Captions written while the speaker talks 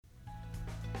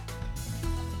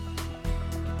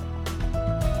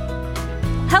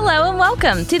Hello and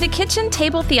welcome to the Kitchen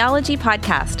Table Theology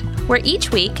Podcast, where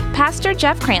each week, Pastor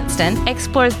Jeff Cranston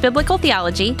explores biblical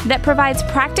theology that provides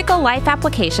practical life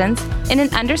applications in an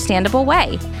understandable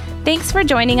way. Thanks for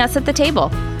joining us at the table.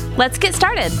 Let's get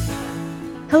started.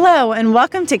 Hello and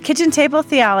welcome to Kitchen Table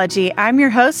Theology. I'm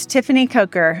your host, Tiffany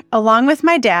Coker. Along with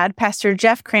my dad, Pastor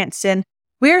Jeff Cranston,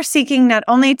 we are seeking not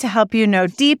only to help you know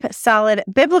deep, solid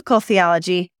biblical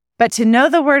theology, but to know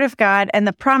the Word of God and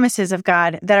the promises of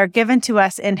God that are given to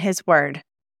us in His Word,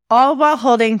 all while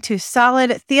holding to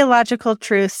solid theological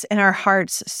truths in our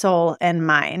hearts, soul, and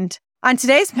mind. On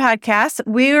today's podcast,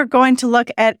 we are going to look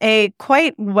at a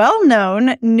quite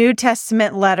well-known New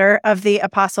Testament letter of the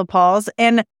Apostle Paul's,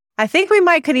 and I think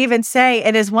we could even say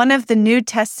it is one of the New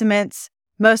Testament's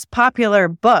most popular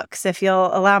books, if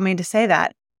you'll allow me to say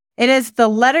that. It is the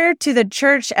letter to the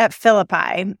church at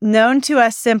Philippi, known to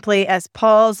us simply as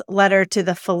Paul's letter to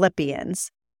the Philippians.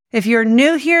 If you're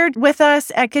new here with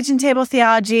us at Kitchen Table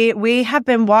Theology, we have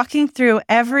been walking through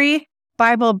every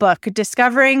Bible book,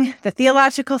 discovering the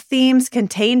theological themes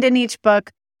contained in each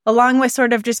book, along with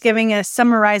sort of just giving a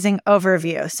summarizing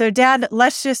overview. So, Dad,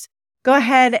 let's just go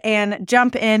ahead and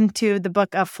jump into the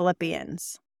book of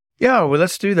Philippians. Yeah, well,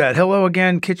 let's do that. Hello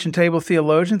again, Kitchen Table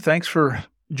Theologian. Thanks for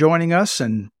joining us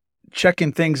and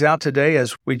checking things out today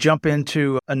as we jump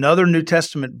into another New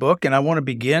Testament book. And I want to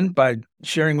begin by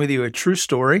sharing with you a true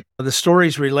story. The story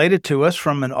is related to us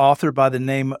from an author by the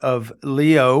name of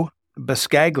Leo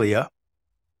Buscaglia.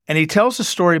 And he tells a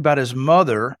story about his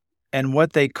mother and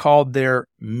what they called their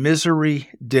misery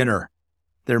dinner.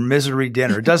 Their misery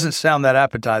dinner. It doesn't sound that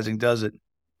appetizing, does it?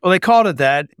 Well, they called it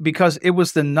that because it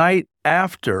was the night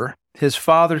after his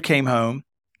father came home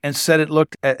and said it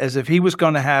looked as if he was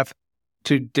going to have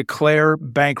to declare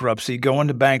bankruptcy, go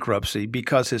into bankruptcy,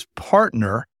 because his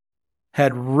partner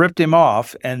had ripped him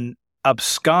off and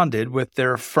absconded with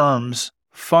their firm's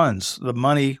funds. The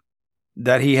money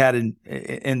that he had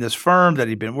in this firm that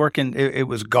he'd been working, it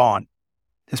was gone.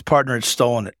 His partner had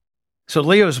stolen it. So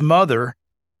Leo's mother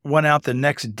went out the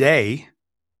next day,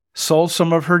 sold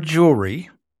some of her jewelry,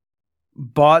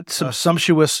 bought some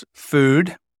sumptuous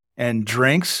food and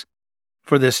drinks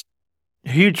for this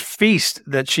huge feast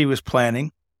that she was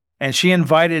planning, and she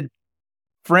invited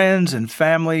friends and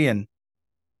family, and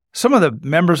some of the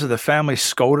members of the family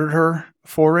scolded her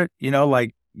for it. You know,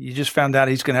 like, you just found out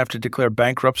he's going to have to declare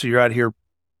bankruptcy. You're out here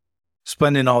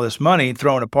spending all this money,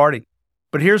 throwing a party.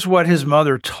 But here's what his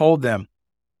mother told them.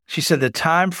 She said, "The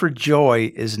time for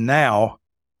joy is now,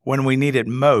 when we need it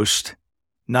most,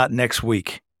 not next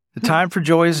week." The time for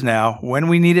joy is now, when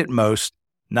we need it most,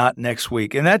 not next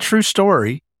week. And that true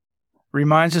story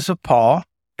reminds us of Paul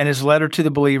and his letter to the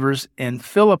believers in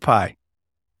Philippi.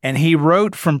 And he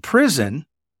wrote from prison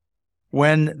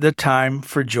when the time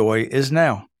for joy is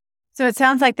now. So it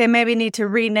sounds like they maybe need to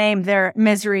rename their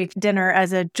misery dinner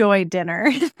as a joy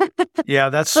dinner. Yeah,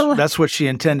 that's what she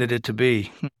intended it to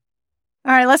be.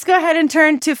 All right, let's go ahead and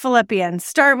turn to Philippians.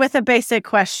 Start with a basic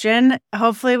question.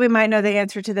 Hopefully we might know the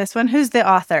answer to this one. Who's the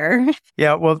author?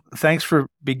 Yeah, well, thanks for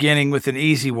beginning with an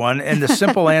easy one. And the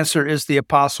simple answer is the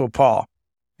Apostle Paul.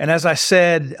 And as I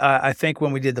said, I think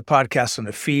when we did the podcast on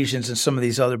Ephesians and some of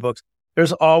these other books,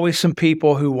 there's always some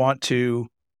people who want to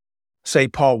say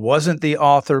Paul wasn't the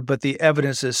author, but the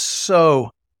evidence is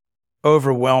so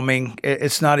overwhelming,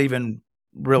 it's not even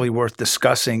really worth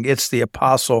discussing. It's the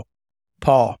Apostle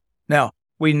Paul. Now,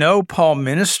 we know Paul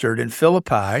ministered in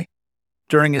Philippi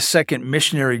during his second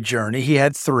missionary journey. He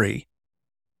had 3,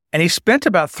 and he spent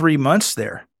about 3 months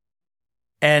there.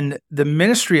 And the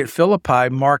ministry at Philippi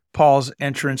marked Paul's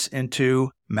entrance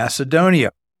into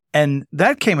Macedonia. And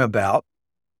that came about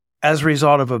as a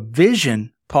result of a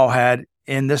vision Paul had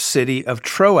in the city of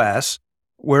Troas,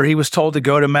 where he was told to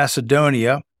go to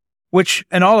Macedonia, which,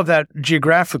 and all of that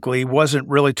geographically wasn't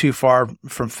really too far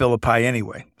from Philippi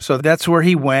anyway. So that's where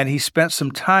he went. He spent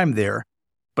some time there,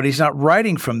 but he's not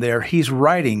writing from there. He's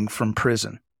writing from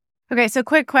prison. Okay, so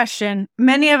quick question.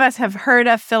 Many of us have heard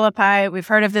of Philippi. We've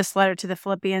heard of this letter to the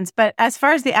Philippians, but as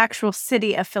far as the actual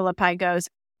city of Philippi goes,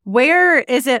 where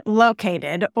is it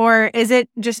located, or is it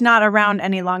just not around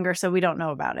any longer so we don't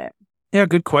know about it? Yeah,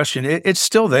 good question. It's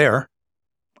still there,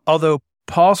 although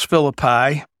Paul's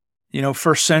Philippi,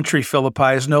 first century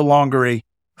Philippi, is no longer a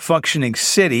functioning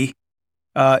city.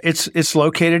 It's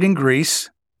located in Greece,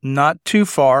 not too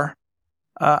far.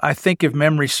 I think if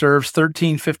memory serves,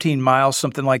 13, 15 miles,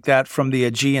 something like that, from the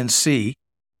Aegean Sea.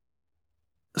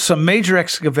 Some major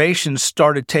excavations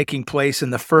started taking place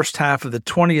in the first half of the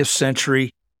 20th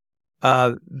century.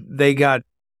 They got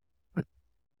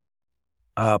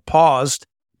paused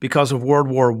because of World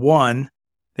War I.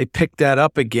 They picked that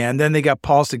up again. Then they got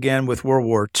paused again with World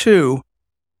War II.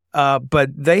 but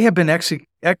they have been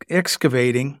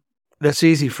excavating. That's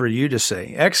easy for you to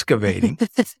say. Excavating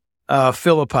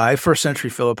Philippi, first century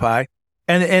Philippi,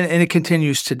 and it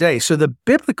continues today. So the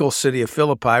biblical city of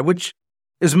Philippi, which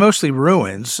is mostly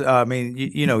ruins. I mean,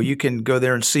 you can go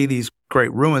there and see these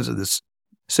great ruins of this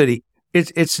city.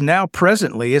 It's now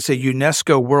presently, it's a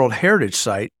UNESCO World Heritage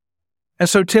Site. And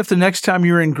so, Tiff, the next time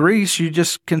you're in Greece, you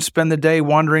just can spend the day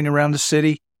wandering around the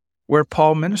city where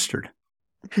Paul ministered.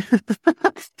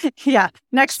 Yeah.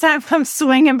 Next time I'm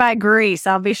swinging by Greece,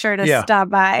 I'll be sure to stop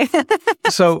by.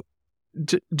 So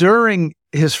during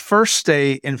his first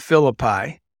stay in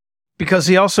Philippi, because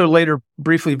he also later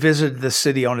briefly visited the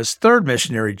city on his third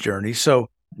missionary journey, so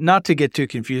not to get too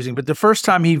confusing, but the first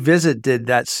time he visited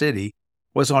that city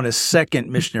was on his second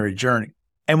missionary journey.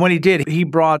 And when he did, he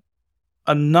brought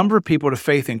a number of people to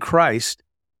faith in Christ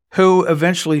who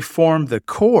eventually formed the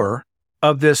core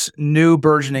of this new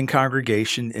burgeoning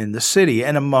congregation in the city.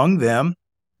 And among them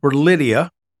were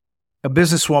Lydia, a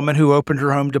businesswoman who opened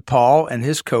her home to Paul and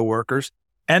his co-workers,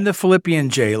 and the Philippian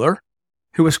jailer,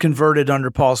 who was converted under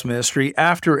Paul's ministry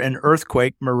after an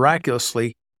earthquake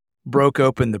miraculously broke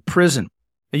open the prison.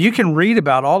 Now, you can read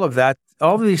about all of that.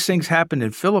 All of these things happened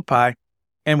in Philippi,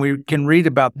 and we can read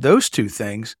about those two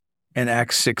things in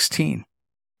Acts 16.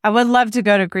 I would love to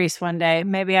go to Greece one day.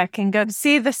 Maybe I can go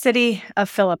see the city of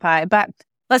Philippi. But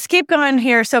let's keep going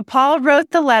here. So Paul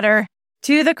wrote the letter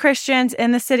to the Christians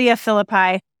in the city of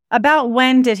Philippi. About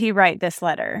when did he write this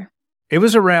letter? It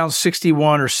was around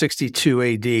 61 or 62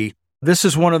 AD. This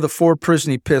is one of the 4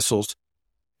 prison epistles.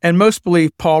 And most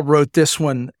believe Paul wrote this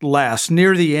one last,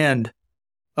 near the end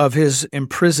of his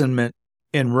imprisonment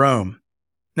in Rome.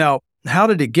 Now, how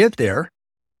did it get there?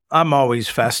 I'm always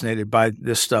fascinated by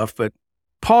this stuff, but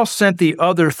Paul sent the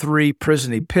other 3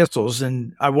 prison epistles,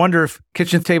 and I wonder if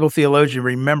Kitchen Table Theologians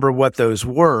remember what those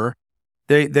were.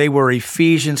 They were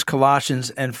Ephesians, Colossians,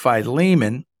 and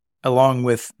Philemon, along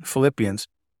with Philippians.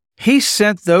 He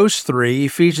sent those 3,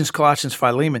 Ephesians, Colossians,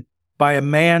 Philemon, by a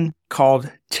man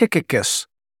called Tychicus,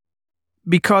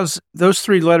 because those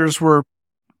 3 letters were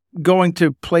going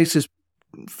to places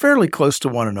fairly close to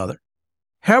one another.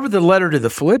 However, the letter to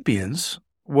the Philippians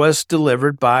was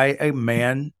delivered by a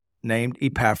man named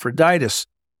Epaphroditus.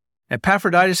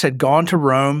 Epaphroditus had gone to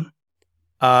Rome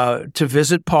to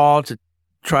visit Paul, to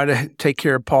try to take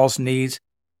care of Paul's needs,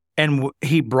 and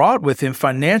he brought with him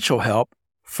financial help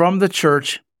from the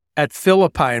church at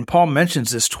Philippi, and Paul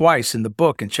mentions this twice in the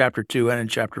book, in chapter 2 and in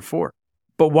chapter 4.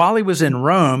 But while he was in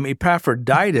Rome,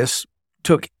 Epaphroditus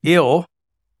took ill,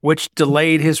 which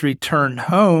delayed his return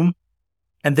home,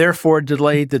 and therefore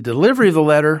delayed the delivery of the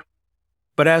letter.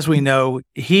 But as we know,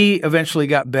 he eventually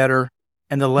got better,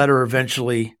 and the letter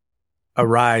eventually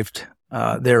arrived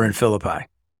there in Philippi.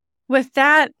 With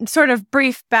that sort of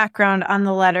brief background on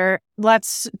the letter,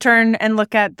 let's turn and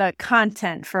look at the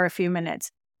content for a few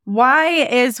minutes. Why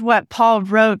is what Paul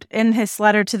wrote in his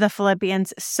letter to the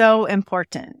Philippians so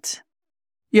important?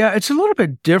 Yeah, it's a little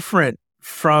bit different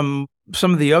from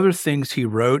some of the other things he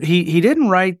wrote. He didn't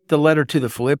write the letter to the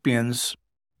Philippians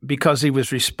because he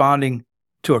was responding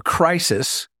to a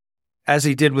crisis, as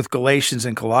he did with Galatians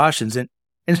and Colossians. And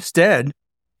instead,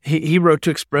 he wrote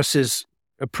to express his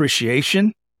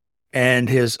appreciation and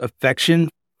his affection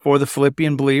for the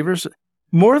Philippian believers.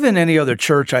 More than any other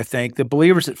church, I think, the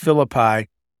believers at Philippi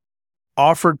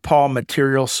offered Paul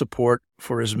material support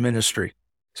for his ministry.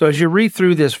 So as you read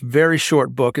through this very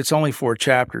short book, it's only 4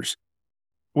 chapters,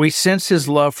 we sense his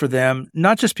love for them,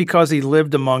 not just because he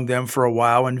lived among them for a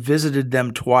while and visited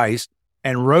them twice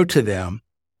and wrote to them,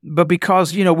 but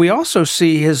because, we also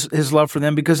see his love for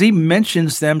them because he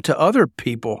mentions them to other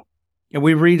people. And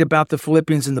we read about the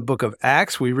Philippians in the book of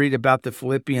Acts. We read about the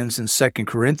Philippians in 2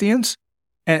 Corinthians.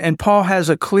 And Paul has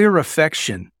a clear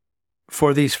affection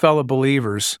for these fellow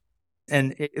believers.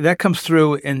 And that comes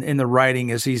through in the writing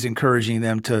as he's encouraging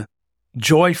them to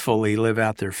joyfully live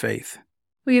out their faith.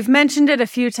 We've mentioned it a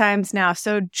few times now.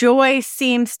 So joy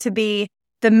seems to be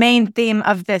the main theme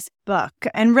of this book.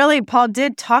 And really, Paul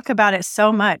did talk about it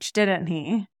so much, didn't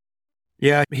he?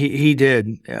 Yeah, he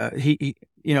did.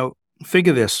 Think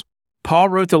of this. Paul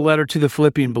wrote the letter to the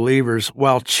Philippian believers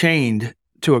while chained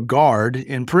to a guard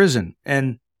in prison.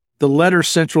 And the letter's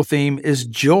central theme is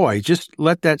joy. Just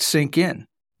let that sink in.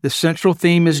 The central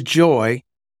theme is joy.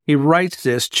 He writes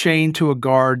this chained to a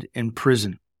guard in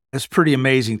prison. That's pretty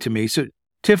amazing to me. So,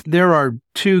 Tiff, there are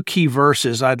 2 key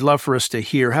verses I'd love for us to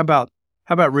hear. How about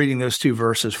reading those 2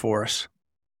 verses for us?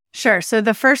 Sure. So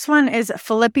the first one is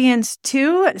Philippians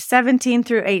 2:17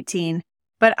 through 18.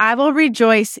 But I will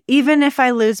rejoice even if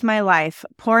I lose my life,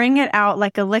 pouring it out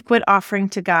like a liquid offering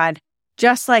to God,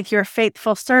 just like your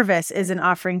faithful service is an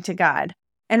offering to God.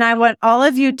 And I want all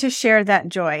of you to share that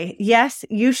joy. Yes,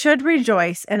 you should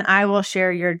rejoice, and I will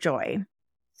share your joy.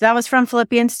 So that was from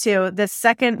Philippians 2. The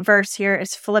second verse here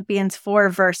is Philippians 4,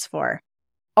 verse 4.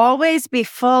 Always be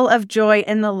full of joy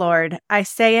in the Lord. I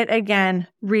say it again,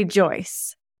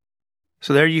 rejoice.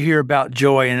 So there you hear about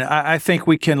joy, and I think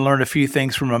we can learn a few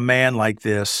things from a man like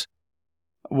this.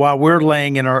 While we're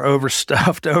laying in our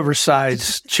overstuffed,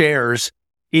 oversized chairs,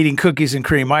 eating cookies and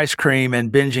cream ice cream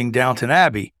and binging Downton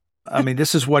Abbey. I mean,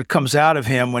 this is what comes out of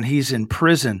him when he's in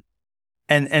prison.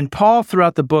 And Paul,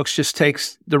 throughout the books, just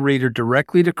takes the reader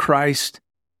directly to Christ,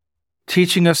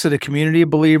 teaching us that a community of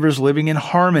believers living in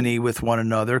harmony with one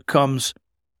another comes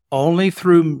only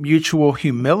through mutual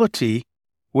humility,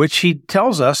 which he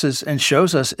tells us and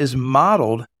shows us is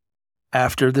modeled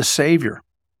after the Savior.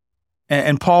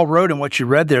 And Paul wrote in what you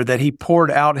read there that he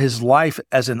poured out his life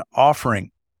as an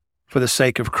offering for the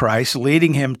sake of Christ,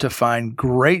 leading him to find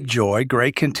great joy,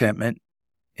 great contentment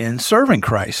in serving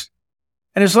Christ.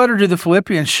 And his letter to the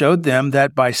Philippians showed them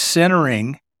that by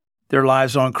centering their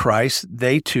lives on Christ,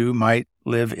 they too might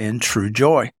live in true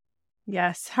joy.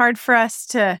 Yes, hard for us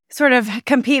to sort of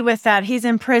compete with that. He's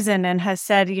in prison and has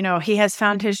said, he has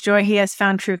found his joy. He has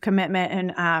found true commitment.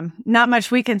 And not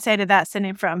much we can say to that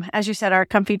sitting from, as you said, our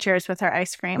comfy chairs with our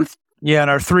ice cream. Yeah,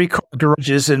 and our 3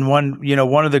 garages, and one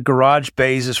of the garage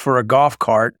bays is for a golf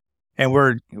cart, and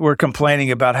we're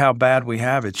complaining about how bad we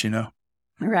have it,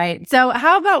 Right. So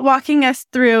how about walking us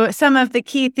through some of the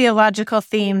key theological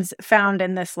themes found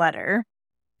in this letter?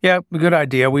 Yeah, good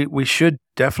idea. We should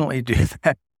definitely do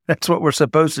that. That's what we're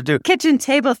supposed to do. Kitchen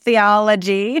table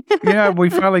theology. Yeah, we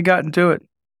finally gotten to it.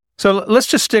 So let's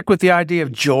just stick with the idea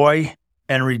of joy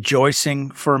and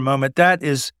rejoicing for a moment. That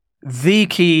is the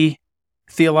key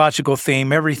theological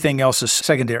theme. Everything else is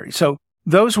secondary. So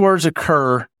those words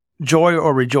occur, joy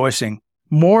or rejoicing,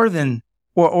 more than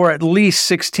or at least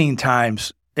 16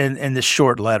 times in this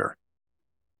short letter.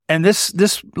 And this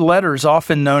letter is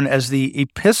often known as the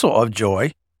Epistle of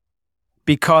Joy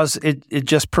because it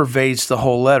just pervades the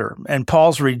whole letter. And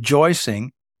Paul's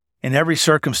rejoicing in every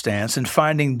circumstance and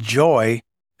finding joy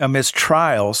amidst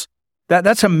trials,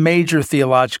 that's a major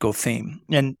theological theme.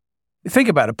 And think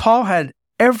about it. Paul had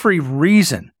every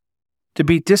reason to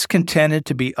be discontented,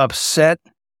 to be upset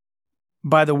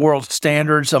by the world's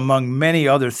standards, among many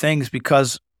other things,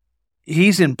 because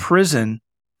he's in prison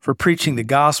for preaching the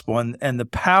gospel, and the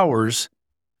powers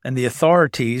and the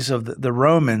authorities of the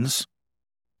Romans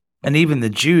and even the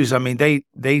Jews, I mean,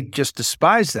 they just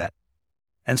despise that.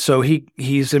 And so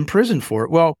he's in prison for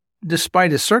it. Well,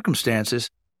 despite his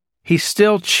circumstances, he's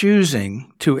still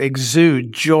choosing to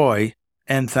exude joy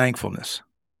and thankfulness.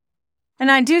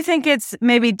 And I do think it's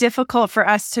maybe difficult for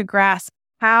us to grasp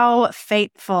how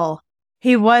faithful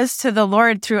he was to the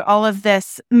Lord through all of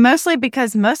this, mostly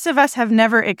because most of us have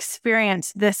never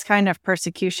experienced this kind of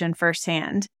persecution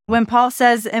firsthand. When Paul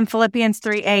says in Philippians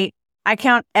 3:8, I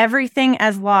count everything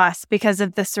as loss because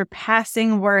of the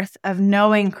surpassing worth of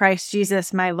knowing Christ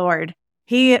Jesus, my Lord.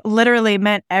 He literally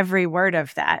meant every word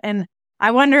of that. And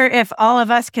I wonder if all of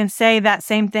us can say that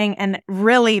same thing and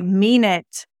really mean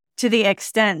it to the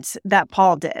extent that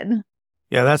Paul did.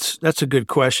 Yeah, that's a good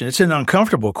question. It's an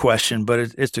uncomfortable question, but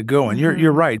it's a good one.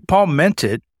 You're right. Paul meant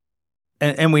it,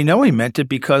 and we know he meant it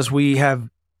because we have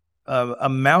a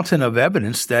mountain of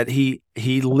evidence that he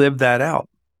lived that out.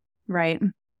 Right.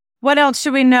 What else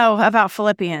should we know about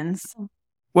Philippians?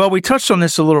 Well, we touched on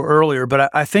this a little earlier, but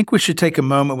I think we should take a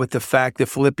moment with the fact that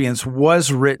Philippians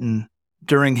was written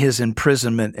during his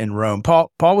imprisonment in Rome. Paul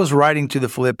was writing to the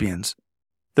Philippians,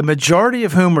 the majority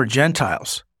of whom were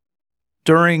Gentiles,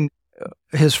 during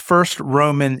his first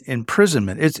Roman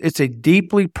imprisonment. It's a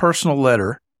deeply personal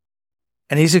letter,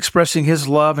 and he's expressing his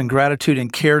love and gratitude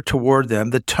and care toward them.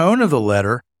 The tone of the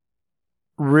letter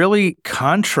really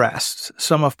contrasts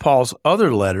some of Paul's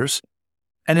other letters,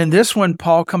 and in this one,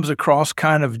 Paul comes across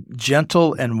kind of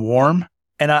gentle and warm.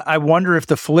 And I wonder if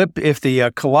the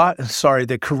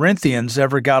Corinthians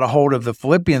ever got a hold of the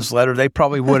Philippians letter, they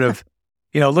probably would have,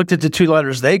 looked at the 2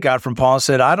 letters they got from Paul and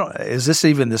said, is this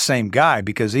even the same guy?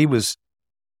 Because he was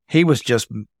just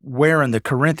wearing the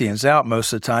Corinthians out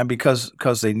most of the time because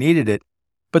they needed it.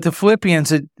 But the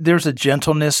Philippians, there's a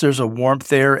gentleness, there's a warmth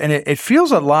there, and it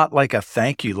feels a lot like a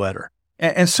thank you letter.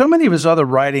 And so many of his other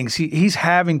writings, he's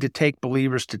having to take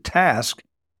believers to task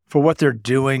for what they're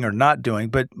doing or not doing,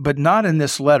 but not in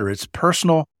this letter. It's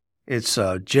personal, it's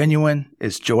genuine,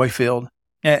 it's joy-filled.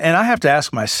 And I have to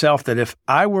ask myself that if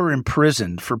I were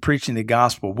imprisoned for preaching the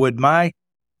gospel, would my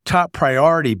top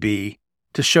priority be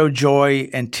to show joy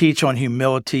and teach on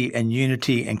humility and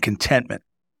unity and contentment?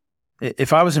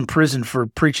 If I was in prison for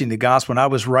preaching the gospel and I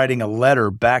was writing a letter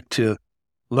back to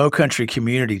Low Country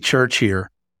Community Church here,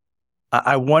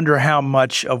 I wonder how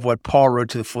much of what Paul wrote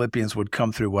to the Philippians would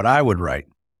come through what I would write.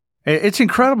 It's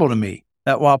incredible to me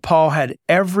that while Paul had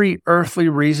every earthly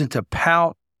reason to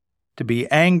pout, to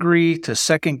be angry, to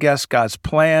second-guess God's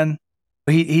plan,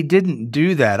 he didn't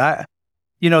do that.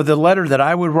 The letter that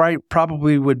I would write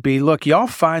probably would be, look, y'all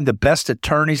find the best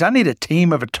attorneys. I need a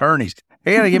team of attorneys.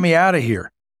 They got to get me out of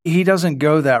here. He doesn't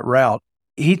go that route.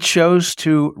 He chose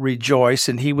to rejoice,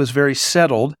 and he was very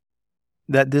settled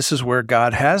that this is where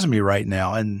God has me right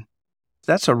now. And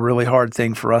that's a really hard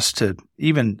thing for us to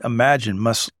even imagine,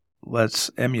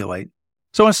 let's emulate.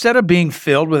 So instead of being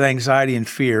filled with anxiety and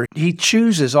fear, he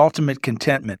chooses ultimate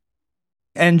contentment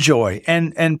and joy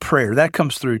and prayer. That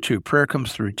comes through too. Prayer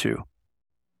comes through too.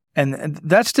 And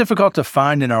that's difficult to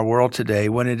find in our world today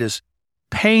when it is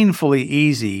painfully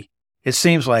easy, it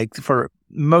seems like, for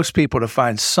most people to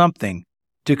find something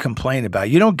to complain about.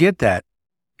 You don't get that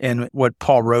in what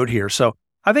Paul wrote here. So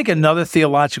I think another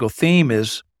theological theme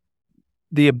is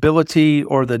the ability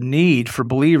or the need for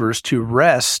believers to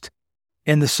rest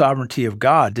in the sovereignty of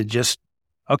God, to just,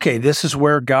 okay, this is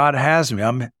where God has me.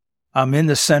 I'm in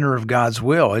the center of God's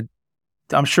will.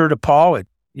 I'm sure to Paul,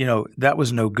 that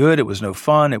was no good. It was no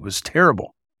fun. It was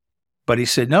terrible. But he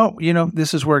said, no,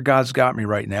 this is where God's got me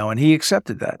right now. And he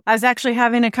accepted that. I was actually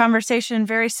having a conversation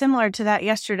very similar to that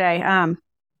yesterday,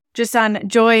 just on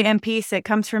joy and peace. It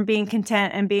comes from being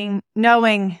content and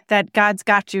knowing that God's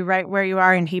got you right where you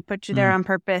are and he put you there on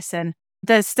purpose. And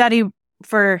the study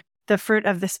for the fruit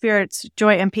of the Spirit's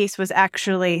joy and peace was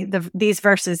actually these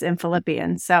verses in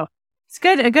Philippians. So it's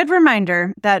a good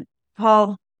reminder that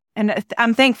Paul, and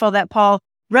I'm thankful that Paul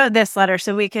wrote this letter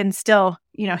so we can still,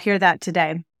 hear that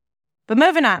today. But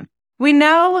moving on, we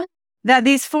know that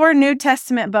these 4 New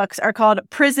Testament books are called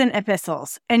prison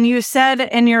epistles. And you said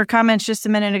in your comments just a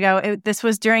minute ago, this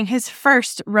was during his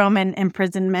first Roman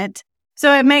imprisonment.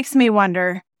 So it makes me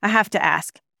wonder, I have to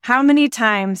ask, how many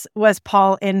times was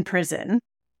Paul in prison?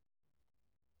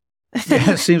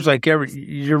 Yeah, it seems like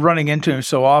you're running into him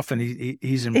so often.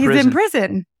 He's in prison. He's in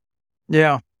prison.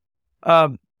 Yeah.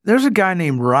 There's a guy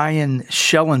named Ryan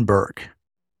Schellenberg,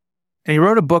 and he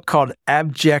wrote a book called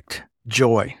Abject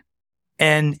Joy.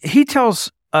 And he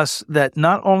tells us that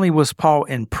not only was Paul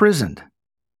imprisoned,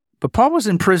 but Paul was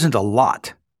imprisoned a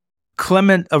lot.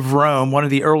 Clement of Rome, one of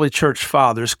the early church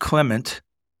fathers, Clement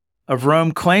of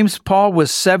Rome, claims Paul was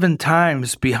 7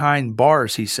 times behind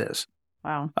bars, he says.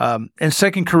 Wow. In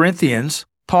 2 Corinthians,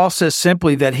 Paul says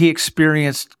simply that he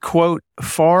experienced, quote,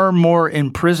 far more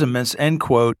imprisonments, end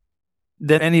quote,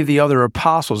 than any of the other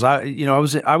apostles. I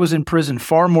was in prison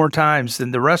far more times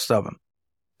than the rest of them.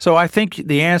 So I think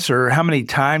the answer, how many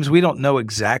times, we don't know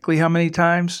exactly how many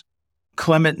times.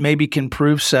 Clement maybe can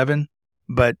prove 7,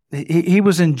 but he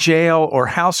was in jail or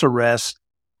house arrest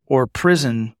or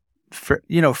prison,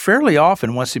 fairly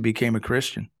often once he became a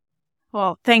Christian.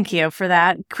 Well, thank you for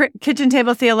that. Kitchen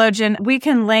Table Theologian, we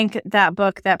can link that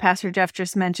book that Pastor Jeff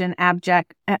just mentioned,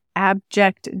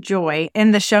 Abject Joy,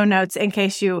 in the show notes in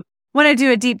case you want to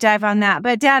do a deep dive on that.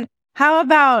 But Dad, how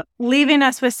about leaving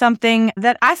us with something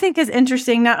that I think is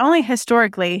interesting, not only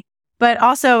historically, but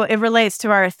also it relates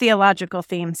to our theological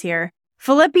themes here.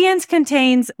 Philippians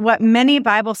contains what many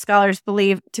Bible scholars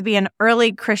believe to be an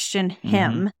early Christian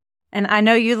hymn. Mm-hmm. And I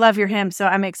know you love your hymn, so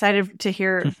I'm excited to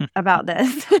hear about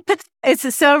this.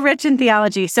 It's so rich in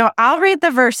theology. So I'll read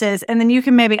the verses, and then you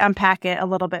can maybe unpack it a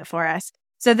little bit for us.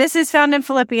 So this is found in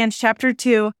Philippians chapter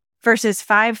 2, verses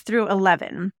 5 through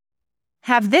 11.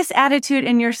 Have this attitude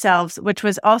in yourselves, which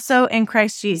was also in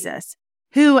Christ Jesus,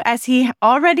 who, as he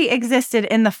already existed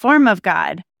in the form of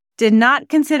God, did not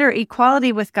consider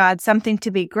equality with God something to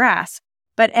be grasped,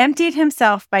 but emptied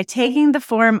himself by taking the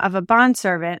form of a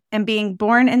bondservant and being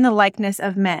born in the likeness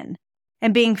of men.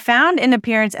 And being found in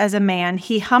appearance as a man,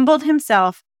 he humbled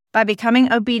himself by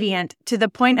becoming obedient to the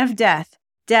point of death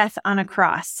on a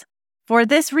cross. For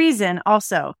this reason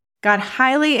also, God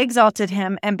highly exalted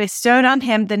him and bestowed on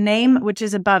him the name which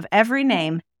is above every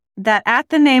name, that at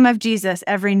the name of Jesus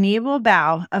every knee will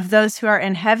bow, of those who are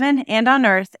in heaven and on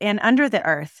earth and under the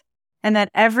earth, and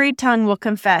that every tongue will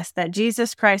confess that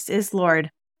Jesus Christ is Lord,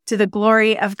 to the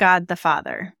glory of God the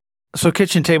Father. So,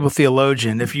 Kitchen Table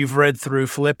Theologian, if you've read through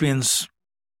Philippians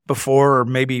before, or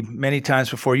maybe many times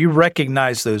before, you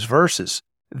recognize those verses.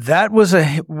 That was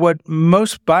what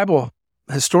most Bible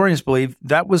historians believe,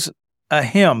 that was a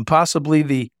hymn, possibly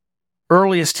the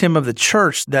earliest hymn of the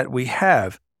church that we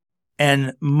have.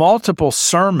 And multiple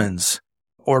sermons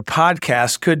or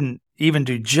podcasts couldn't even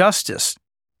do justice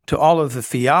to all of the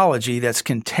theology that's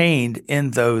contained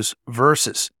in those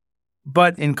verses.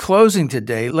 But in closing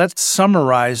today, let's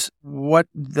summarize what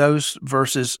those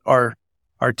verses are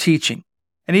our teaching.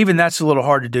 And even that's a little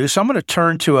hard to do. So I'm going to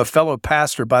turn to a fellow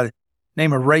pastor by the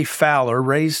name of Ray Fowler,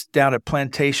 raised down at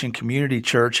Plantation Community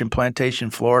Church in Plantation,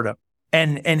 Florida.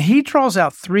 And he draws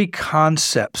out three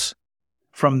concepts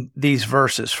from these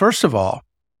verses. First of all,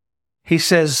 he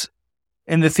says,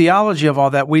 in the theology of all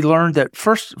that, we learned that,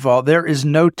 first of all, there is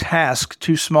no task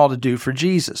too small to do for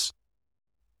Jesus.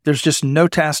 There's just no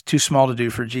task too small to do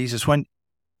for Jesus. When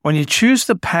you choose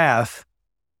the path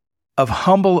of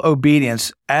humble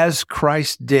obedience as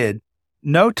Christ did,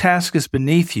 no task is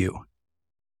beneath you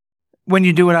when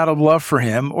you do it out of love for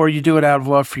him or you do it out of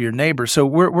love for your neighbor. So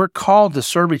we're called to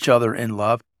serve each other in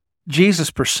love.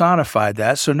 Jesus personified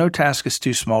that, so no task is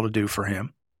too small to do for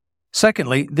him.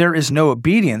 Secondly, there is no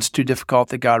obedience too difficult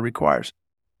that God requires.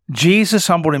 Jesus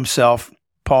humbled himself,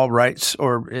 Paul writes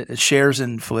or shares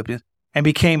in Philippians, and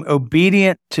became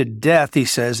obedient to death, he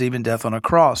says, even death on a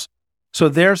cross. So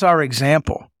there's our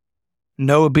example.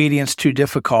 No obedience too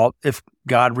difficult if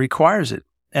God requires it.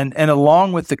 And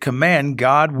along with the command,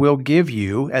 God will give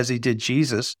you, as he did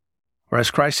Jesus, or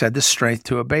as Christ said, the strength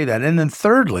to obey that. And then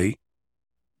thirdly,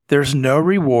 there's no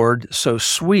reward so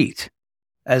sweet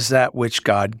as that which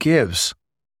God gives.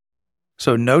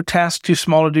 So no task too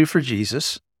small to do for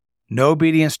Jesus, no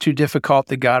obedience too difficult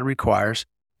that God requires,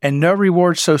 and no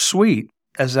reward so sweet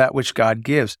as that which God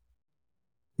gives.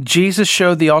 Jesus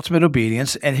showed the ultimate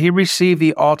obedience, and he received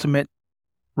the ultimate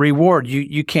reward.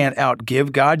 You can't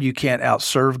outgive God. You can't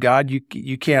outserve God.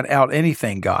 You can't out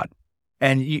anything God.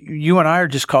 And you and I are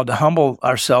just called to humble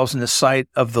ourselves in the sight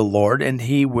of the Lord, and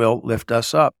he will lift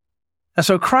us up. And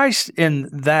so Christ in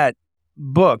that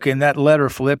book, in that letter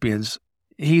of Philippians,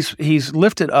 he's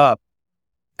lifted up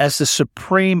as the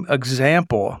supreme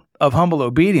example of humble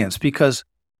obedience, because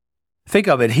think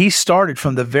of it, he started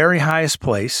from the very highest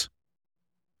place,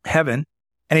 heaven,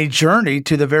 and he journeyed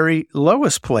to the very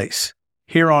lowest place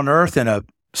here on earth in a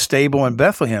stable in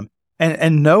Bethlehem.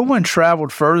 And no one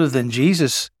traveled further than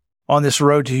Jesus on this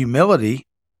road to humility,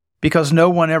 because no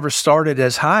one ever started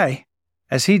as high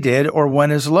as he did or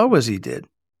went as low as he did.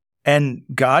 And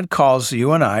God calls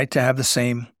you and I to have that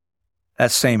same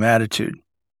attitude.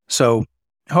 So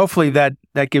hopefully that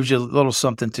gives you a little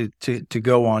something to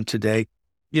go on today.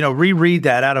 Reread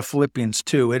that out of Philippians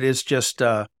 2. It is just,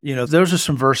 those are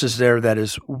some verses there that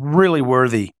is really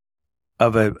worthy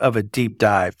of a deep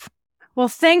dive. Well,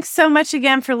 thanks so much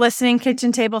again for listening,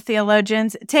 Kitchen Table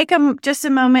Theologians. Take just a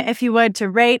moment, if you would, to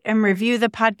rate and review the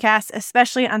podcast,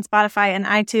 especially on Spotify and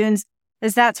iTunes,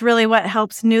 as that's really what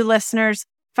helps new listeners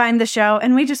find the show.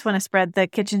 And we just want to spread the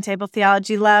Kitchen Table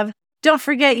Theology love. Don't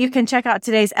forget, you can check out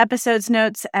today's episode's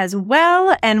notes as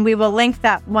well, and we will link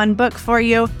that one book for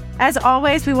you. As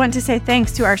always, we want to say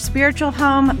thanks to our spiritual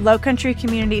home, Low Country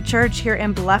Community Church here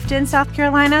in Bluffton, South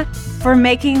Carolina, for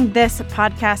making this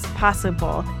podcast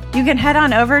possible. You can head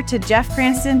on over to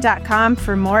jeffcranston.com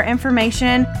for more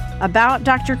information about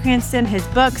Dr. Cranston, his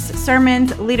books,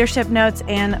 sermons, leadership notes,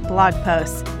 and blog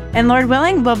posts. And Lord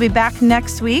willing, we'll be back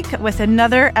next week with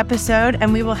another episode,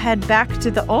 and we will head back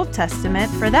to the Old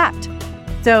Testament for that.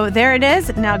 So there it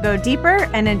is. Now go deeper.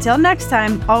 And until next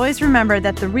time, always remember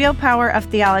that the real power of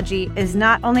theology is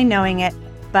not only knowing it,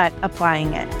 but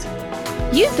applying it.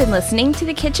 You've been listening to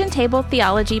the Kitchen Table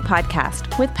Theology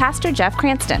Podcast with Pastor Jeff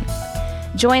Cranston.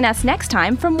 Join us next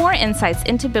time for more insights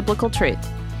into biblical truth.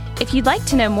 If you'd like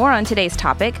to know more on today's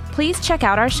topic, please check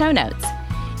out our show notes.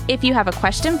 If you have a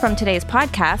question from today's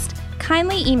podcast,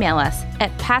 kindly email us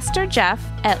at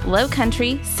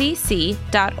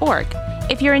pastorjeff@lowcountrycc.org.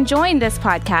 If you're enjoying this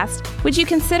podcast, would you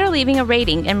consider leaving a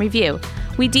rating and review?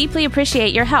 We deeply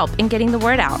appreciate your help in getting the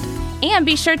word out. And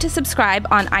be sure to subscribe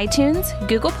on iTunes,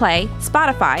 Google Play,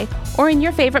 Spotify, or in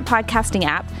your favorite podcasting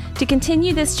app to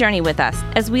continue this journey with us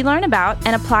as we learn about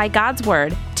and apply God's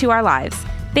Word to our lives.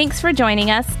 Thanks for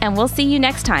joining us, and we'll see you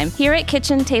next time here at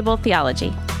Kitchen Table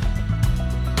Theology.